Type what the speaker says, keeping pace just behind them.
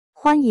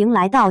欢迎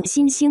来到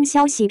新星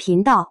消息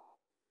频道，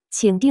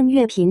请订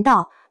阅频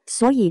道，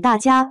所以大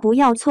家不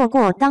要错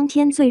过当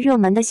天最热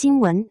门的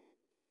新闻。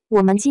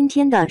我们今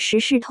天的时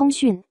事通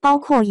讯包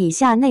括以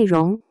下内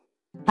容：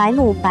白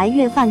鹿白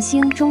月梵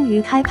星终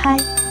于开拍，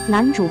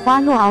男主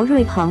花落敖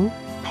瑞鹏，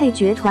配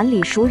角团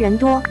里熟人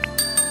多，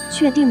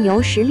确定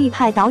由实力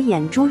派导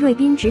演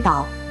Ruipeng执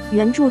导，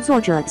原著作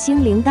者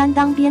星灵担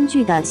当编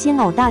剧的仙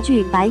偶大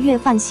剧《白月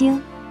梵星》。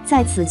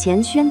在此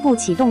前宣布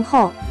启动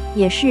后，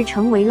也是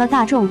成为了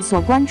大众所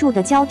关注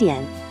的焦点。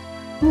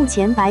目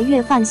前《白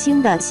月梵星》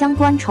的相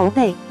关筹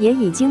备也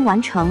已经完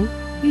成，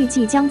预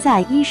计将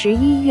在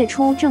11月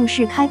初正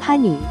式开拍。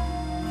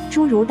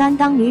诸如担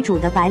当女主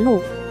的白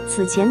鹿，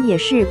此前也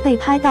是被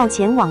拍到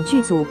前往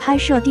剧组拍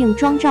摄定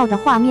妆照的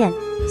画面，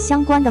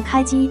相关的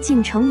开机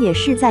进程也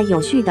是在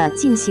有序的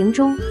进行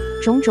中。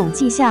种种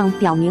迹象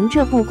表明，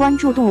这部关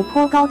注度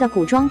颇高的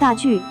古装大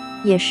剧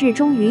也是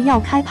终于要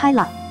开拍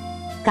了。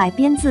改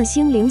编自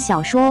心灵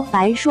小说《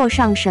白朔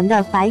上神》的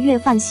《白月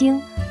梵星》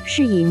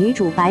是以女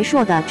主白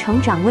朔的成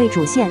长为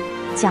主线，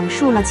讲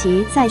述了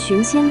其在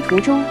寻仙途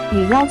中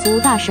与妖族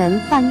大神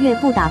梵月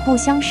不打不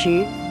相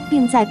识，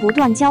并在不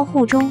断交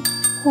互中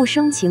互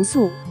生情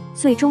愫，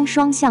最终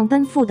双向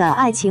奔赴的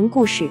爱情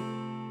故事。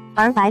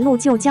而白鹿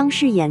就将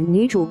饰演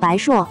女主白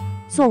朔。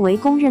作为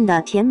公认的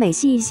甜美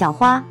系小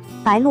花，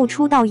白鹿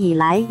出道以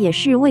来也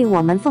是为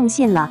我们奉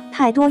献了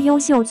太多优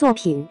秀作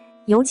品，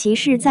尤其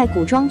是在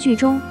古装剧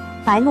中，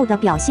白鹿的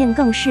表现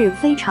更是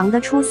非常的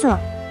出色。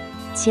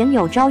前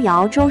有招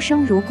摇周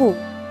生如故，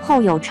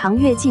后有长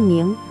月烬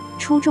明，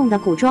出众的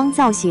古装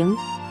造型，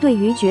对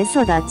于角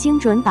色的精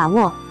准把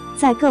握，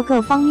在各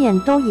个方面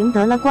都赢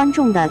得了观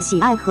众的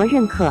喜爱和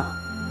认可。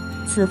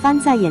此番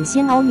在演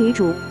仙偶女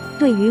主，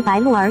对于白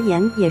鹿而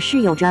言也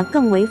是有着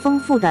更为丰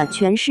富的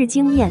诠释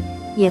经验，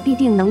也必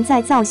定能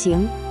在造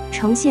型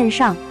呈现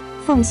上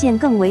奉献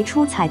更为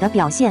出彩的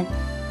表现。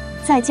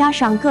再加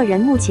上个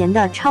人目前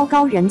的超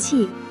高人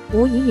气，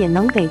无疑也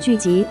能给剧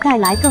集带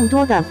来更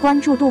多的关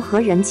注度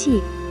和人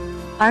气。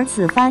而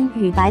此番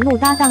与白鹿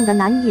搭档的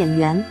男演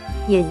员，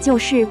也就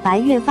是《白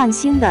月梵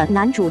星》的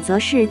男主，则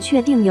是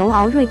确定由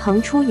敖瑞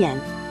鹏出演。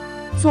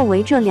作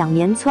为这2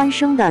年蹿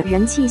升的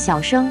人气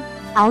小生，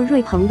敖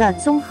瑞鹏的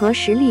综合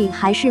实力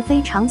还是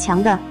非常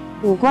强的，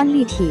五官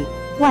立体，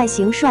外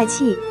形帅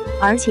气，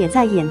而且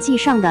在演技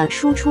上的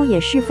输出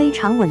也是非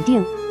常稳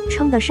定，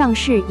称得上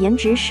是颜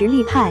值实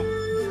力派。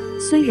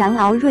虽然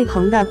敖瑞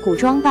鹏的古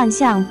装扮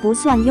相不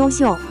算优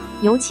秀，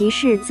尤其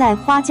是在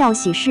花轿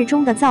喜事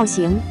中的造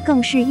型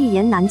更是一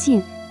言难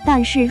尽，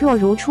但是若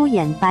如出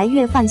演《白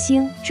月梵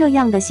星》这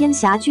样的仙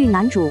侠剧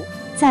男主，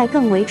在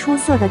更为出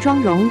色的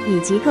妆容以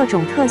及各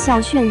种特效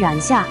渲染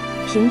下，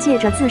凭借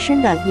着自身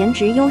的颜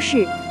值优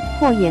势，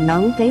或也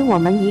能给我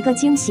们一个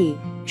惊喜，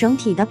整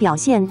体的表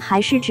现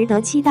还是值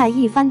得期待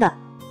一番的。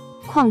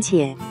况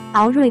且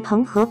敖瑞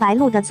鹏和白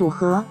鹿的组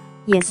合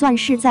也算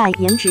是在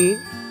颜值、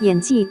演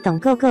技等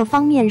各个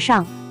方面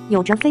上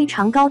有着非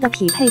常高的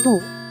匹配度，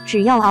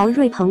只要敖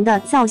瑞鹏的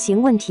造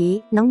型问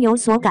题能有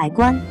所改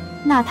观，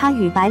那他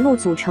与白鹿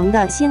组成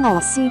的仙偶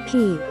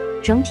CP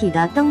整体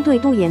的登对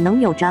度也能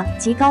有着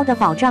极高的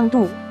保障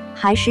度，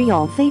还是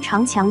有非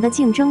常强的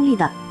竞争力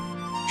的。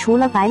除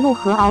了白鹿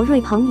和敖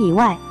瑞鹏以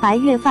外，白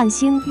月梵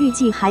星预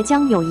计还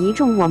将有一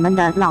众我们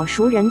的老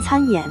熟人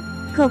参演，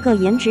各个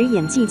颜值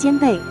演技兼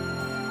备。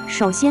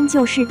首先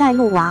就是带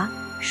路娃，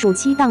暑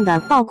期档的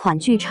爆款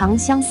剧《长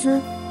相思》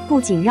不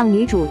仅让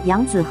女主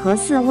杨紫和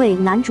4位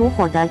男主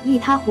火得一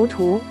塌糊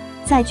涂，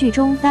在剧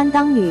中担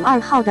当女2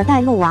号的带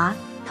路娃，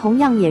同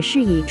样也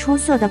是以出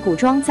色的古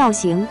装造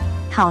型、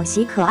讨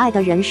喜可爱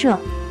的人设，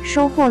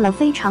收获了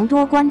非常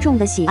多观众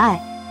的喜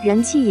爱，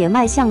人气也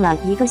迈向了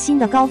一个新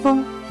的高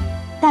峰。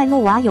带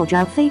路娃有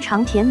着非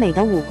常甜美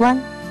的五官，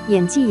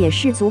演技也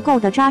是足够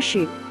的扎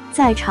实，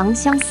在《长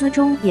相思》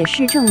中也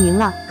是证明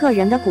了个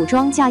人的古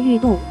装驾驭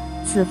度。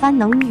此番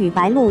能与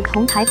白鹿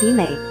同台比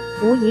美，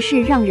无疑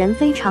是让人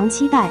非常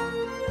期待。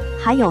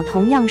还有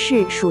同样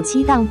是暑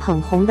期档捧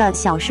红的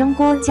小生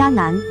郭嘉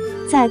男，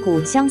在《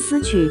古相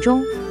思曲》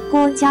中，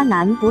郭嘉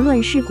男不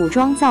论是古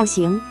装造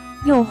型，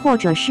又或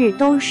者是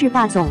都市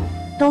霸总，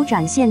都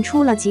展现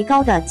出了极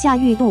高的驾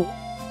驭度。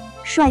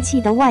帅气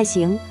的外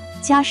形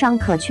加上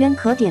可圈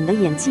可点的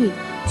演技，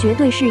绝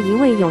对是一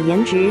位有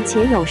颜值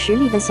且有实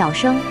力的小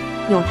生。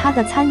有他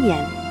的参演，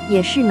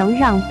也是能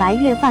让白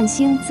月梵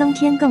星增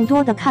添更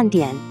多的看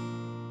点。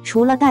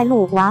除了带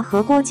路娃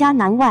和郭嘉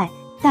男外，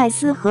戴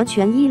思和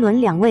全一伦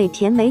2位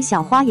甜美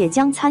小花也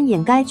将参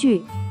演该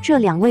剧。这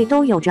2位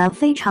都有着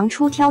非常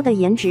出挑的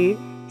颜值，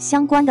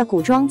相关的古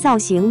装造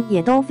型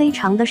也都非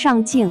常的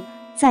上镜，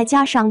再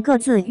加上各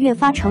自越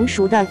发成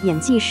熟的演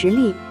技实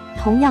力，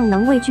同样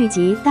能为剧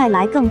集带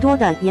来更多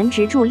的颜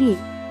值助力。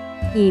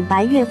以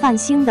白月梵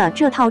星的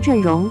这套阵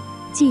容，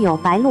既有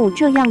白鹿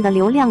这样的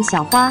流量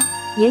小花，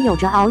也有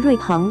着敖瑞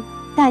鹏、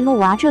带路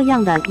娃这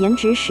样的颜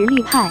值实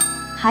力派，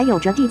还有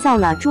着缔造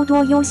了诸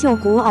多优秀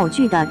古偶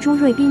剧的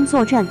Ruipeng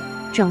坐镇，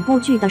整部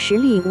剧的实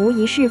力无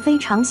疑是非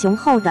常雄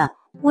厚的，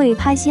未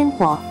拍先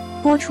火，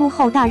播出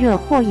后大热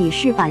或已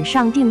是板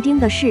上钉钉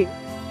的事。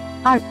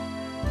2.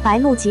 白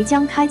鹿即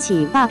将开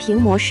启霸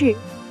屏模式，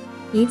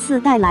一次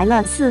带来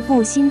了4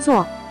部新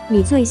作，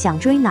你最想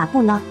追哪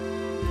部呢？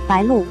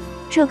白鹿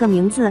这个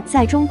名字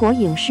在中国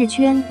影视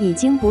圈已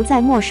经不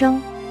再陌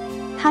生，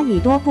她以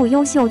多部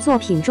优秀作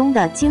品中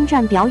的精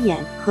湛表演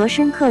和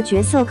深刻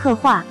角色刻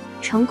画，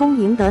成功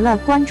赢得了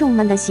观众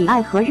们的喜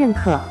爱和认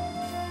可。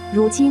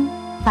如今，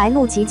白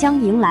鹿即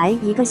将迎来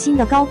一个新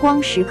的高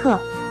光时刻，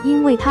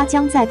因为她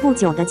将在不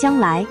久的将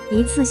来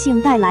一次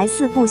性带来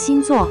4部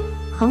新作，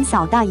横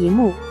扫大荧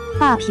幕，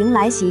霸屏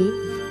来袭。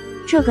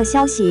这个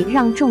消息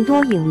让众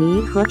多影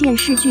迷和电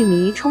视剧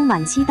迷充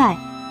满期待，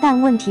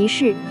但问题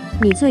是，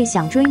你最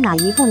想追哪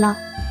一部呢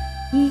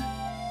？1.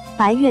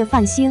 白月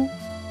梵星。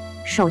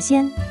首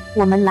先，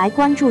我们来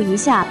关注一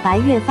下白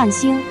月梵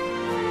星。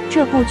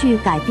这部剧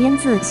改编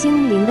自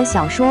星灵的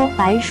小说《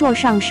白朔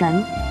上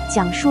神》，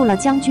讲述了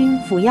将军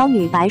府妖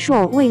女白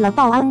朔为了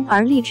报恩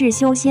而立志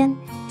修仙，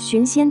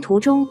寻仙途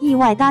中意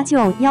外搭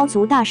救妖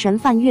族大神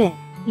梵月，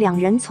两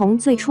人从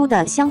最初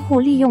的相互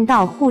利用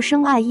到互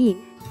生爱意，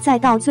再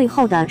到最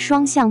后的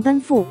双向奔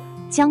赴，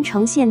将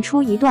呈现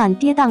出一段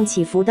跌宕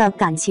起伏的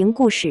感情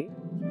故事。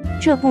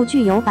这部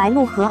剧由白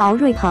鹿和敖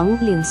瑞鹏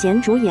领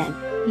衔主演，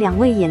两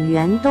位演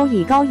员都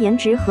以高颜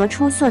值和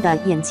出色的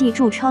演技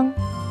著称。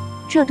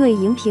这对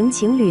荧屏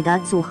情侣的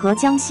组合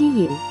将吸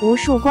引无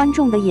数观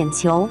众的眼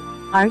球，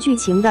而剧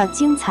情的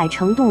精彩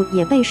程度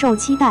也备受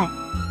期待。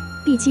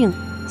毕竟，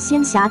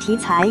仙侠题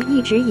材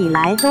一直以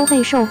来都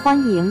备受欢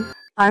迎，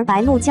而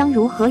白鹿将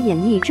如何演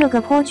绎这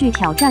个颇具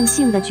挑战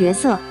性的角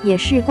色，也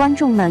是观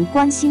众们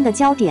关心的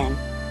焦点。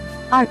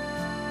2.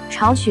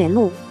 巢雪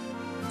路。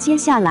接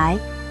下来，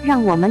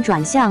让我们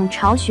转向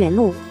巢雪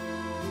路。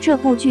这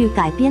部剧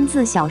改编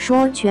自小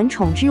说《权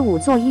宠之舞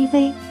作一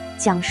妃》，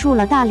讲述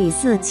了大理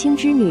寺青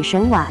之女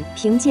神婉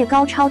凭借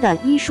高超的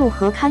医术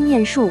和勘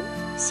验术，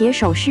携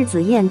手世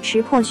子宴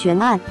识破悬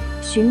案，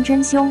寻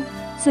真凶，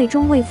最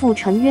终为父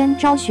沉冤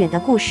昭雪的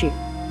故事。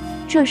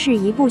这是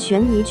一部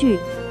悬疑剧，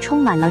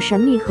充满了神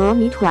秘和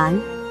谜团，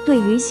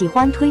对于喜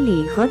欢推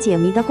理和解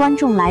谜的观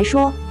众来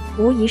说，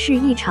无疑是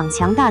一场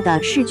强大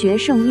的视觉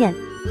盛宴。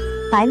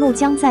白鹿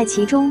将在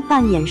其中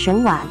扮演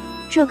神婉，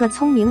这个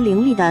聪明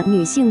伶俐的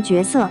女性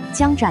角色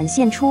将展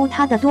现出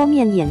她的多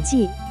面演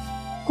技。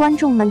观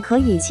众们可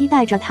以期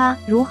待着她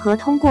如何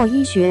通过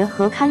医学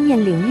和勘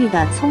验领域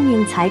的聪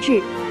明才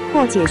智，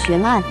破解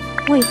悬案，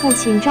为父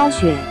亲昭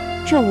雪。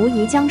这无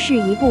疑将是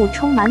一部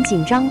充满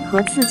紧张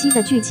和刺激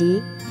的剧集。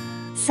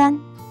3.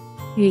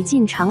 雨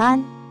尽长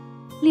安。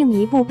另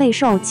一部备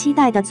受期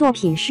待的作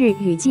品是《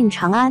雨尽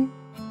长安》。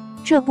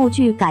这部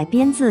剧改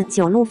编自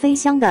九鹿飞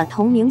香的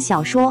同名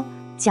小说，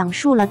讲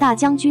述了大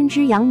将军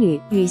之养女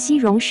与西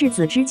戎世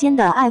子之间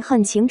的爱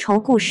恨情仇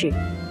故事。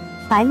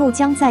白鹿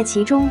将在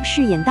其中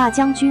饰演大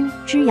将军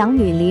之养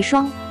女离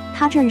霜，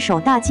她镇守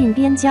大晋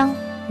边疆，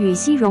与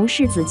西戎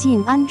世子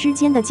晋安之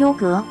间的纠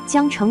葛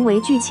将成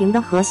为剧情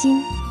的核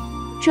心。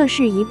这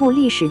是一部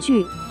历史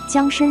剧，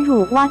将深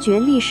入挖掘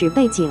历史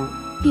背景，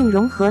并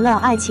融合了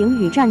爱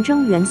情与战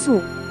争元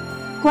素。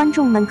观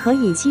众们可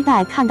以期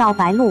待看到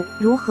白鹿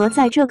如何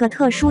在这个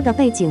特殊的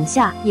背景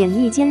下演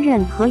绎坚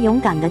韧和勇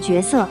敢的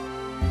角色。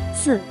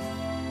4.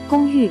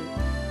 公寓。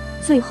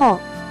最后，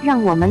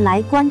让我们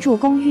来关注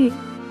公寓。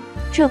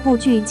这部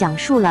剧讲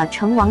述了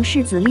成王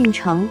世子令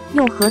成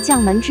又和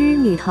将门之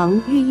女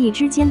藤玉意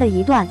之间的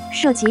一段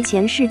涉及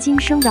前世今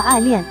生的爱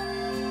恋。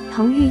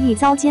藤玉意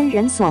遭奸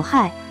人所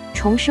害，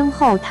重生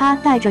后他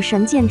带着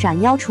神剑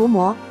斩妖除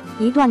魔，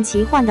一段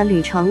奇幻的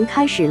旅程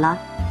开始了。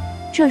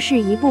这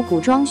是一部古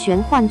装玄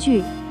幻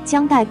剧，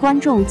将带观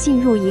众进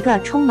入一个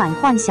充满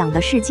幻想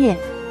的世界。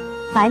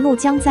白鹿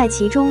将在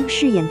其中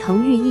饰演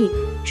藤玉意，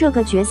这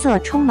个角色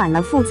充满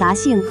了复杂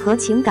性和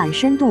情感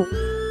深度。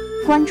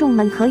观众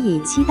们可以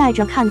期待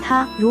着看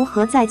她如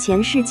何在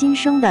前世今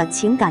生的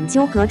情感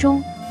纠葛中，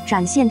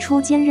展现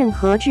出坚韧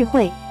和智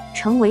慧，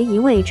成为一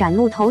位崭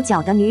露头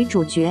角的女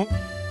主角。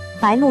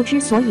白鹿之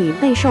所以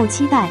备受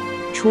期待，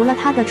除了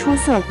她的出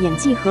色演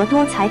技和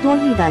多才多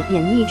艺的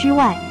演绎之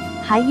外，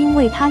还因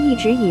为她一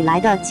直以来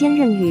的坚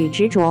韧与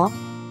执着。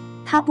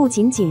她不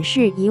仅仅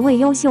是一位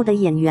优秀的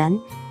演员，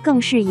更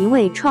是一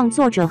位创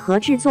作者和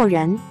制作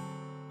人。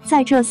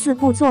在这4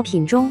部作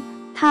品中，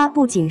她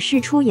不仅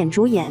是出演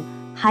主演，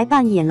还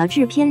扮演了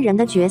制片人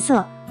的角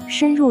色，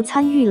深入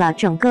参与了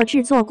整个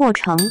制作过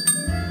程。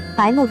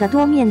白鹿的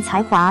多面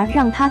才华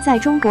让她在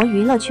中国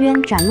娱乐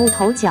圈崭露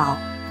头角，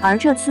而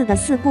这次的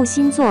4部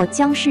新作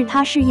将是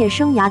她事业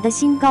生涯的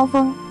新高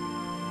峰。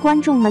观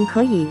众们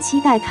可以期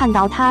待看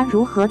到她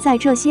如何在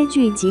这些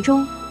剧集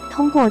中，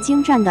通过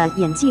精湛的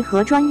演技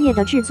和专业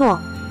的制作，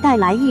带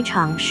来一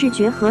场视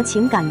觉和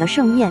情感的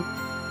盛宴。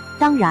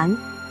当然，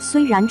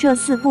虽然这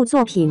4部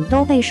作品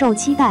都备受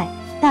期待，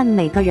但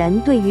每个人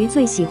对于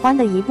最喜欢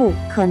的一部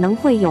可能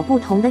会有不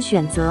同的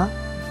选择。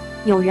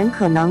有人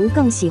可能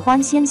更喜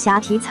欢仙侠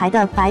题材的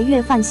《白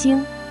月梵星》，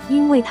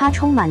因为它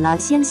充满了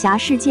仙侠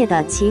世界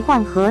的奇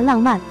幻和浪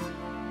漫；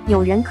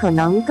有人可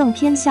能更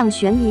偏向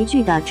悬疑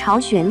剧的《巢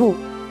雪路》，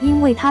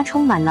因为它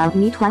充满了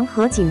谜团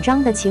和紧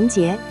张的情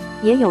节；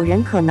也有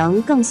人可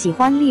能更喜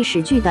欢历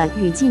史剧的《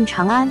雨尽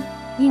长安》，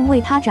因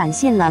为它展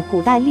现了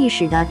古代历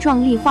史的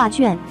壮丽画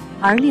卷，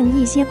而令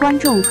一些观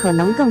众可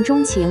能更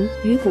钟情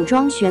于古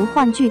装玄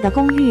幻剧的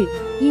公寓，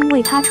因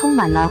为它充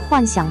满了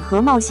幻想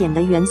和冒险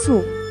的元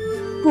素。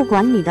不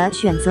管你的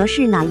选择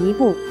是哪一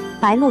部，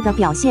白鹿的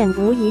表现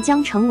无疑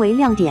将成为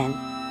亮点。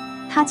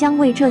他将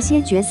为这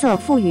些角色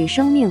赋予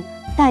生命，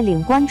带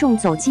领观众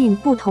走进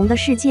不同的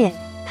世界，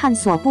探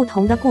索不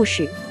同的故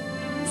事。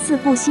4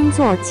部新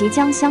作即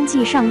将相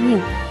继上映，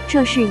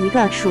这是一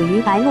个属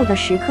于白鹿的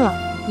时刻，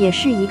也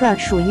是一个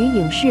属于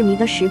影视迷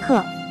的时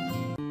刻。